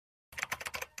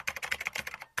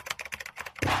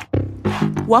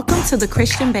Welcome to the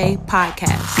Christian Bae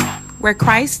podcast, where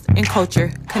Christ and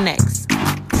culture connects.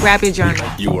 Grab your journal.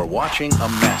 You are watching a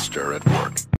master at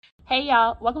work. Hey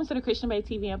y'all, welcome to the Christian Bae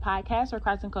TV and podcast, where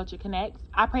Christ and culture connects.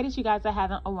 I pray that you guys are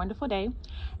having a wonderful day.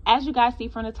 As you guys see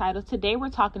from the title, today we're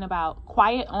talking about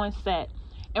quiet on set.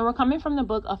 And we're coming from the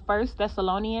book of 1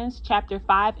 Thessalonians chapter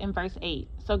 5 and verse 8.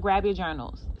 So grab your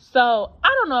journals. So I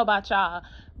don't know about y'all,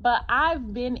 but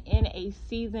I've been in a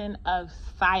season of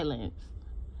silence.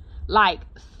 Like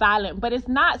silent, but it's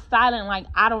not silent like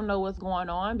I don't know what's going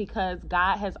on, because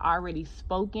God has already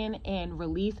spoken and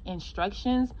released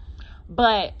instructions.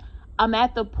 But I'm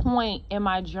at the point in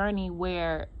my journey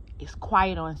where it's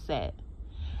quiet on set.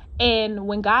 And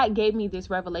when God gave me this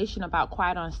revelation about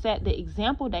quiet on set, the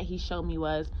example that he showed me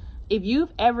was, if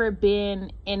you've ever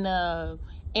been in the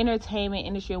entertainment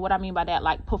industry, what I mean by that,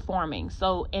 like performing.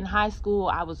 So in high school,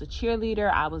 I was a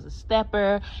cheerleader, I was a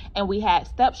stepper, and we had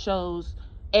step shows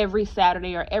every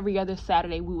Saturday or every other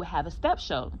Saturday. We would have a step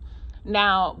show.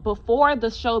 Now, before the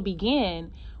show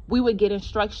began, we would get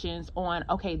instructions on,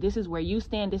 okay, this is where you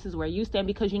stand, this is where you stand,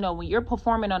 because, you know, when you're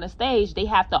performing on a stage, they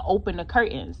have to open the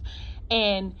curtains.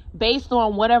 And based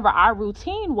on whatever our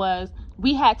routine was,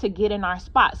 we had to get in our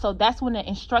spot. So that's when the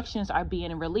instructions are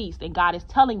being released, and God is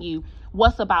telling you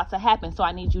what's about to happen. So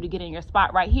I need you to get in your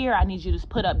spot right here. I need you to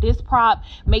put up this prop,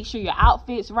 make sure your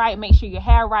outfit's right, make sure your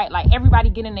hair right, like everybody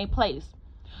get in their place.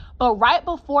 But right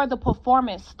before the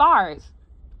performance starts,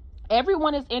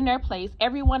 everyone is in their place.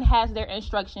 Everyone has their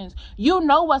instructions. You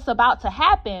know what's about to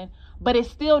happen, but it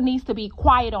still needs to be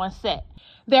quiet on set.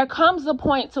 There comes a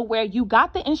point to where you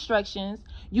got the instructions,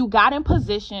 you got in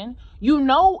position, you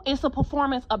know it's a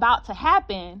performance about to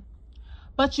happen,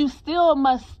 but you still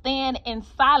must stand in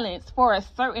silence for a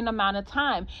certain amount of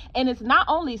time. And it's not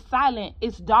only silent,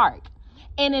 it's dark.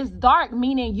 And it's dark,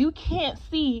 meaning you can't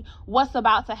see what's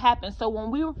about to happen. So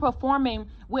when we were performing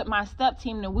with my step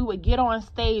team and we would get on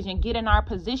stage and get in our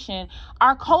position,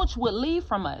 our coach would leave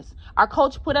from us. Our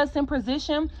coach put us in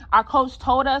position. Our coach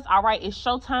told us, all right, it's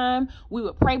showtime. We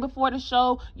would pray before the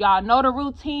show. Y'all know the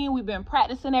routine. We've been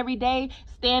practicing every day.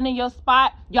 Stand in your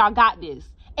spot. Y'all got this.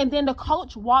 And then the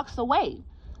coach walks away.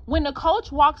 When the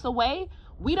coach walks away,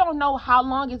 we don't know how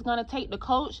long it's going to take the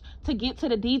coach to get to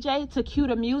the DJ, to cue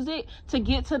the music, to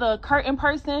get to the curtain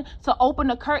person, to open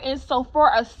the curtains. So for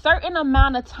a certain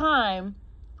amount of time,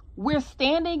 we're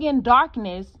standing in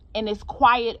darkness and it's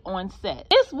quiet on set.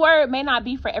 This word may not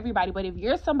be for everybody, but if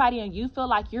you're somebody and you feel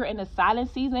like you're in a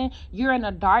silent season, you're in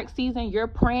a dark season, you're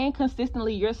praying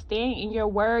consistently, you're staying in your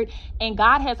word, and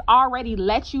God has already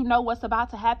let you know what's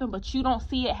about to happen, but you don't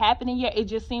see it happening yet. It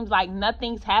just seems like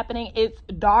nothing's happening. It's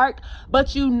dark,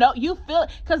 but you know, you feel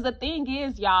it. Because the thing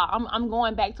is, y'all, I'm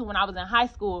going back to when I was in high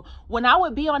school. When I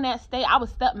would be on that stage, I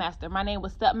was Stepmaster. My name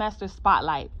was Stepmaster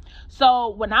Spotlight.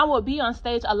 So when I would be on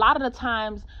stage, a lot of the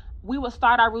times, we would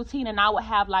start our routine and I would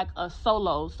have like a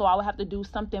solo. So I would have to do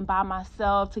something by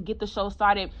myself to get the show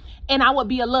started. And I would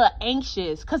be a little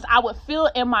anxious because I would feel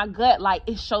in my gut like,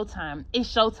 it's showtime,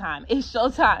 it's showtime, it's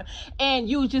showtime. And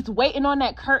you just waiting on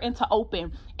that curtain to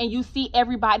open. And you see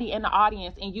everybody in the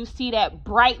audience and you see that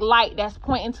bright light that's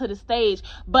pointing to the stage.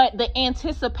 But the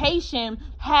anticipation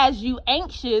has you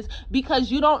anxious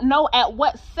because you don't know at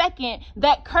what second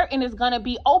that curtain is going to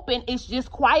be open. It's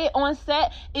just quiet on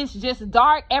set. It's just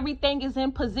dark. Everything is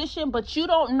in position, but you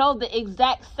don't know the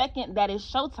exact second that is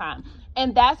showtime.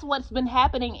 And that's what's been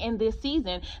happening in this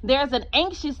season. There's an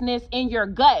anxiousness in your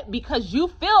gut because you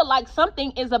feel like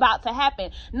something is about to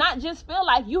happen. Not just feel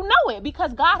like, you know it,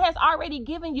 because God has already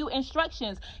given you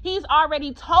instructions. He's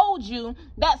already told you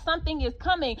that something is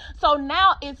coming. So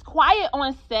now it's quiet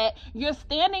on set. You're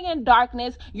standing in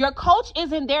darkness. Your coach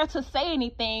isn't there to say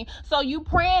anything. So you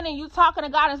praying and you talking to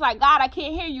God. It's like, God, I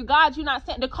can't hear you. God, you're not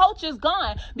saying. The coach is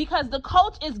gone because the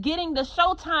coach is getting the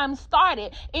showtime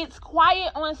started. It's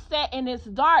quiet on set and it's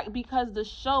dark because the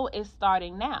show is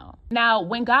starting now. Now,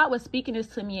 when God was speaking this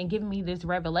to me and giving me this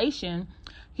revelation,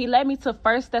 he led me to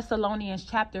 1 Thessalonians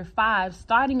chapter 5,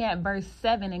 starting at verse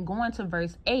 7 and going to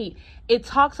verse 8. It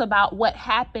talks about what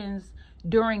happens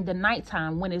during the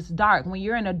nighttime when it's dark, when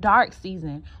you're in a dark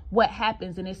season, what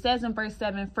happens. And it says in verse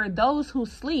 7, for those who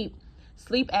sleep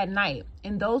at night,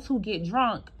 and those who get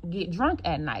drunk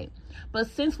at night. But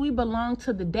since we belong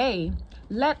to the day,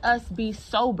 let us be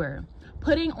sober,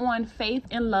 putting on faith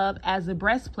and love as a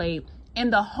breastplate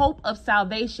and the hope of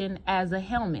salvation as a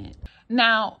helmet.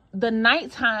 Now, the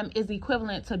nighttime is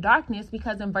equivalent to darkness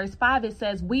because in verse 5, it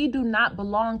says, we do not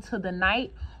belong to the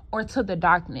night or to the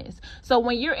darkness. So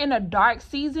when you're in a dark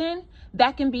season,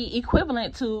 that can be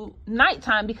equivalent to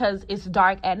nighttime because it's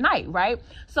dark at night, right?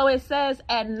 So it says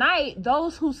at night,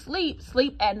 those who sleep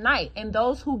at night, and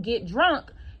those who get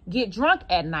drunk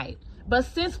at night. But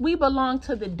since we belong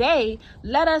to the day,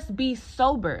 let us be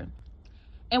sober.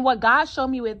 And what God showed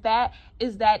me with that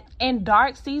is that in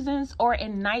dark seasons or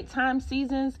in nighttime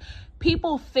seasons,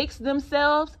 people fix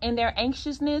themselves and their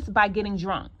anxiousness by getting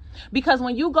drunk. Because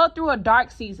when you go through a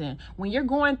dark season, when you're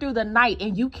going through the night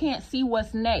and you can't see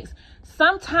what's next,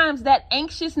 sometimes that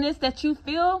anxiousness that you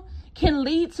feel can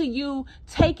lead to you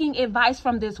taking advice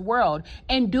from this world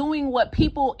and doing what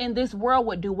people in this world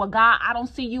would do. Well, God, I don't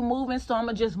see you moving, so I'm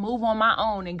going to just move on my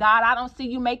own. And God, I don't see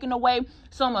you making a way,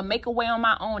 so I'm going to make a way on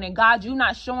my own. And God, you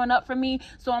not showing up for me,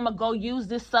 so I'm going to go use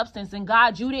this substance. And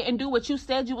God, you didn't do what you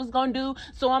said you was going to do,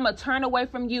 so I'm going to turn away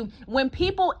from you. When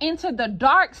people enter the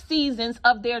dark seasons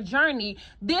of their journey,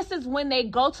 this is when they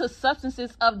go to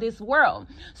substances of this world.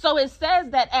 So it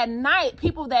says that at night,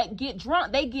 people that get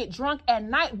drunk, they get drunk at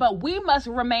night, but we must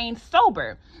remain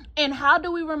sober. And how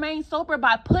do we remain sober?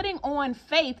 By putting on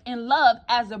faith and love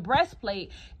as a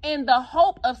breastplate and the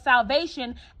hope of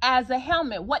salvation as a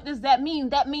helmet. What does that mean?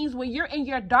 That means when you're in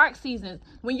your dark seasons,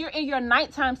 when you're in your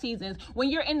nighttime seasons, when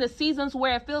you're in the seasons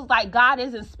where it feels like God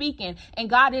isn't speaking and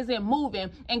God isn't moving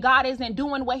and God isn't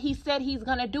doing what he said he's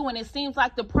going to do, and it seems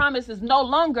like the promise is no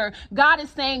longer, God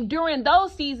is saying during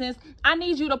those seasons, I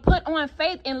need you to put on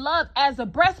faith and love as a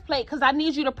breastplate, because I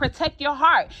need you to protect your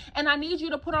heart, and I need you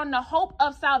to put on the hope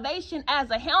of salvation as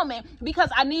a helmet, because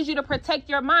I need you to protect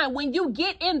your mind. When you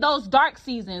get in those dark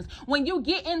seasons, when you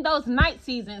get in those night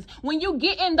seasons, when you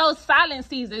get in those silent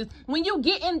seasons, when you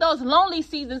get in those lonely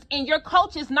seasons and your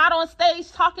coach is not on stage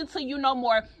talking to you no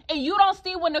more, and you don't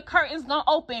see when the curtain's gonna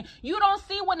open, you don't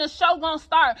see when the show gonna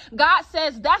start, God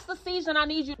says that's the season I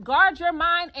need you to guard your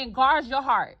mind and guard your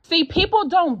heart. See, people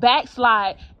don't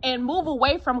backslide and move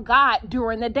away from God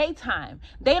during the daytime.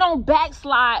 They don't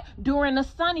backslide during the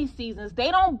sunny seasons.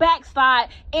 They don't backslide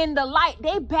in the light.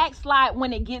 They backslide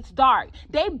when it gets dark.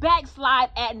 They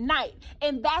backslide at night.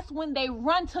 And that's when they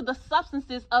run to the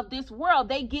substances of this world.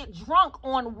 They get drunk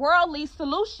on worldly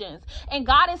solutions. And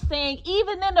God is saying,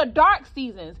 even in the dark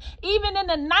seasons, even in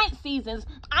the night seasons,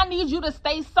 I need you to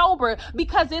stay sober,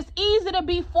 because it's easy to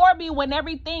be for me when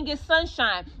everything is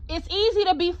sunshine. It's easy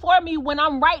to be for me when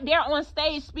I'm right there on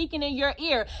stage speaking in your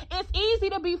ear. It's easy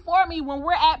to be for me when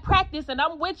we're at practice and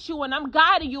I'm with you and I'm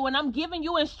guiding you and I'm giving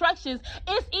you instructions.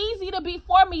 It's easy to be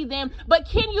for me then, but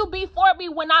can you be for me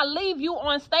when I leave you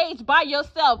on stage by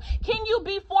yourself? Can you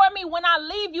be for me when I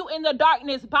leave you in the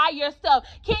darkness by yourself?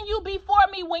 Can you be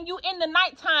for me when you in the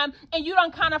nighttime and you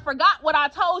done kind of forgot what I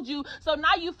told you, so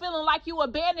now you feeling like you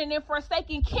abandoned and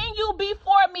forsaken? Can you be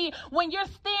for me when you're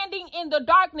standing in the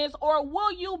darkness, or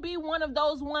will you be one of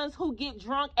those ones who get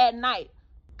drunk at night?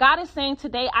 God is saying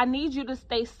today, I need you to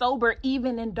stay sober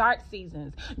even in dark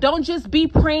seasons. Don't just be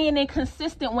praying and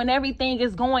consistent when everything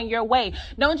is going your way.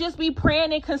 Don't just be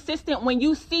praying and consistent when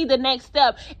you see the next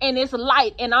step and it's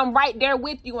light and I'm right there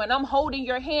with you and I'm holding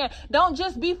your hand. Don't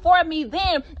just be for me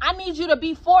then. I need you to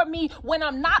be for me when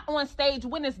I'm not on stage,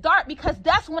 when it's dark, because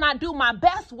that's when I do my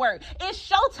best work. It's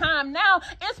showtime now.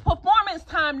 It's performance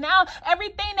time now.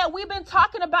 Everything that we've been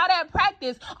talking about at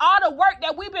practice, all the work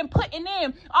that we've been putting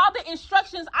in, all the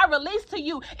instructions I released to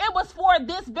you, it was for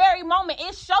this very moment.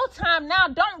 It's showtime now.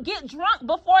 Don't get drunk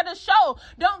before the show.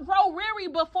 Don't grow weary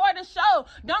before the show.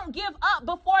 Don't give up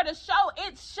before the show.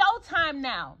 It's showtime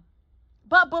now.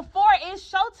 But before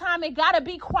it's showtime, it got to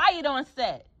be quiet on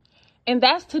set. And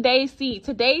that's today's seed.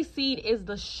 Today's seed is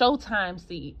the Showtime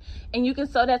seed. And you can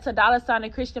sow that to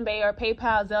 $ Christian Bay or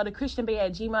PayPal, Zelda,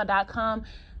 christianbay@gmail.com.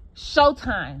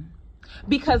 Showtime.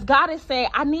 Because God is saying,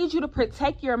 I need you to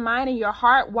protect your mind and your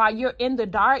heart while you're in the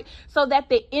dark, so that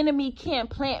the enemy can't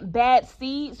plant bad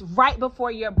seeds right before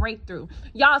your breakthrough.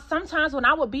 Y'all, sometimes when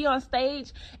I would be on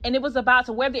stage and it was about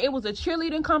to, whether it was a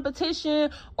cheerleading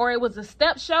competition or it was a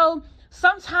step show,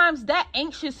 sometimes that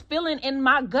anxious feeling in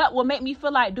my gut will make me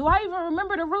feel like, do I even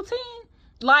remember the routine?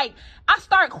 Like, I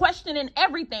start questioning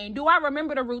everything. Do I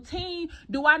remember the routine?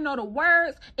 Do I know the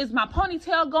words? Is my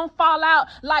ponytail gonna fall out?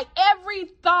 Like, every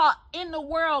thought in the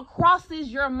world crosses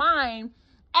your mind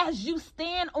as you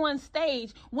stand on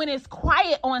stage, when it's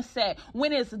quiet on set,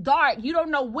 when it's dark. You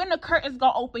don't know when the curtain's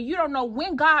gonna open. You don't know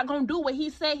when God gonna do what he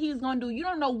said he's gonna do. You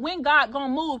don't know when God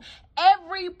gonna move.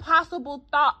 Every possible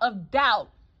thought of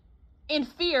doubt and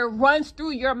fear runs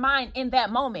through your mind in that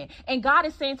moment. And God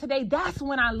is saying today, that's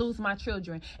when I lose my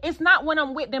children. It's not when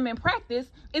I'm with them in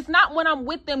practice. It's not when I'm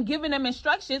with them giving them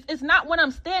instructions. It's not when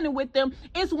I'm standing with them.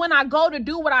 It's when I go to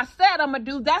do what I said I'm going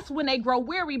to do. That's when they grow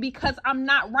weary, because I'm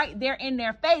not right there in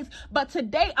their face. But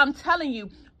today I'm telling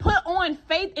you, Put on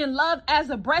faith and love as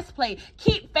a breastplate.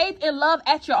 Keep faith and love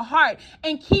at your heart,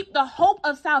 and keep the hope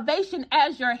of salvation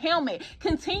as your helmet.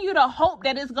 Continue to hope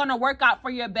that it's going to work out for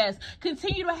your best.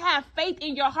 Continue to have faith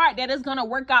in your heart that it's going to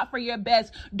work out for your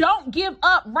best. Don't give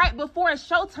up right before it's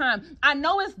showtime. I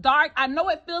know it's dark. I know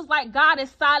it feels like God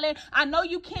is silent. I know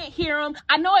you can't hear him.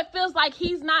 I know it feels like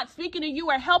he's not speaking to you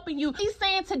or helping you. He's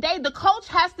saying today the coach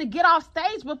has to get off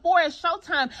stage before it's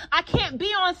showtime. I can't be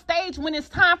on stage when it's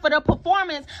time for the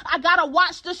performance. I got to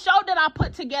watch the show that I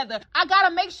put together. I got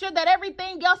to make sure that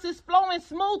everything else is flowing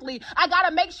smoothly. I got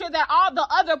to make sure that all the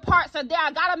other parts are there.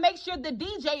 I got to make sure the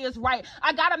DJ is right.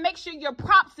 I got to make sure your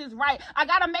props is right. I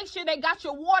got to make sure they got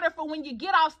your water for when you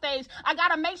get off stage. I got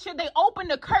to make sure they open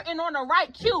the curtain on the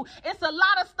right cue. It's a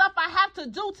lot of stuff I have to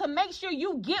do to make sure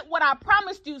you get what I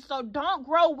promised you. So don't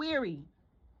grow weary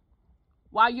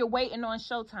while you're waiting on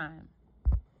showtime.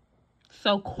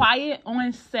 So quiet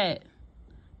on set.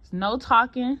 There's no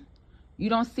talking. You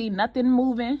don't see nothing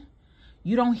moving.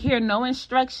 You don't hear no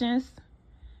instructions.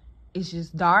 It's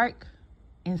just dark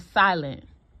and silent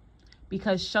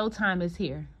because showtime is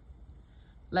here.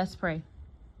 Let's pray.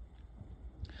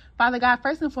 Father God,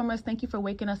 first and foremost, thank you for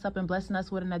waking us up and blessing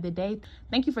us with another day.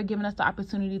 Thank you for giving us the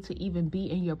opportunity to even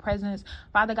be in your presence.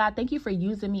 Father God, thank you for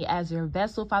using me as your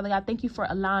vessel. Father God, thank you for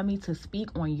allowing me to speak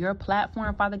on your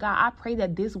platform. Father God, I pray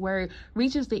that this word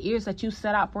reaches the ears that you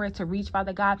set out for it to reach.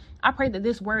 Father God, I pray that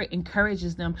this word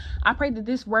encourages them. I pray that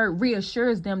this word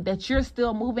reassures them that you're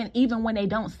still moving even when they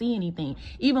don't see anything,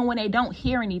 even when they don't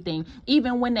hear anything,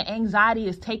 even when the anxiety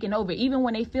is taking over, even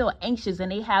when they feel anxious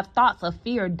and they have thoughts of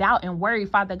fear, doubt, and worry.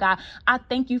 Father God, I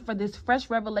thank you for this fresh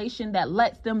revelation that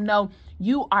lets them know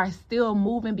you are still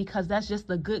moving, because that's just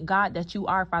the good God that you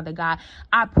are, Father God.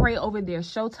 I pray over their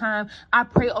showtime. I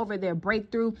pray over their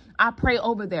breakthrough. I pray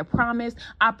over their promise.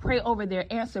 I pray over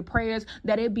their answered prayers,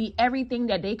 that it be everything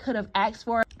that they could have asked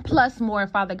for, plus more,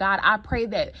 Father God. I pray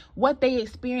that what they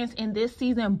experience in this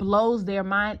season blows their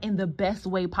mind in the best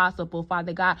way possible,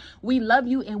 Father God. We love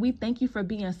you and we thank you for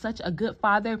being such a good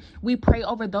Father. We pray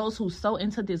over those who sow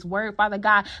into this word, Father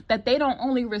God, that they don't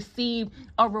only receive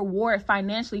a reward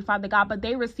financially, Father God, but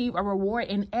they receive a reward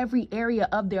in every area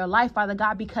of their life, Father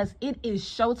God, because it is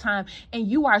showtime and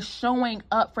you are showing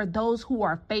up for those who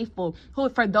are faithful,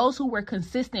 for those who were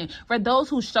consistent, for those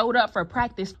who showed up for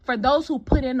practice, for those who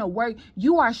put in the work.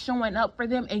 You are showing up for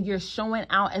them and you're showing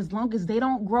out as long as they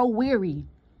don't grow weary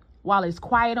while it's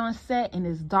quiet on set and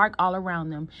it's dark all around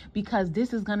them, because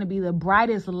this is going to be the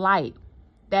brightest light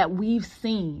that we've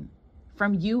seen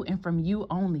from you and from you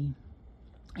only.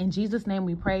 In Jesus' name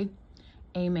we pray.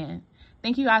 Amen.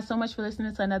 Thank you guys so much for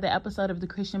listening to another episode of the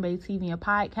Christian Bae TV and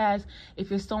podcast. If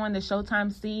you're sowing the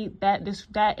Showtime seed,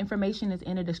 that information is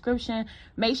in the description.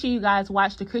 Make sure you guys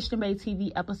watch the Christian Bae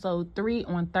TV episode 3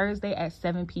 on Thursday at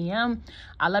 7 p.m.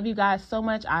 I love you guys so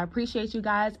much. I appreciate you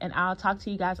guys, and I'll talk to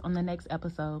you guys on the next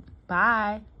episode.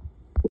 Bye.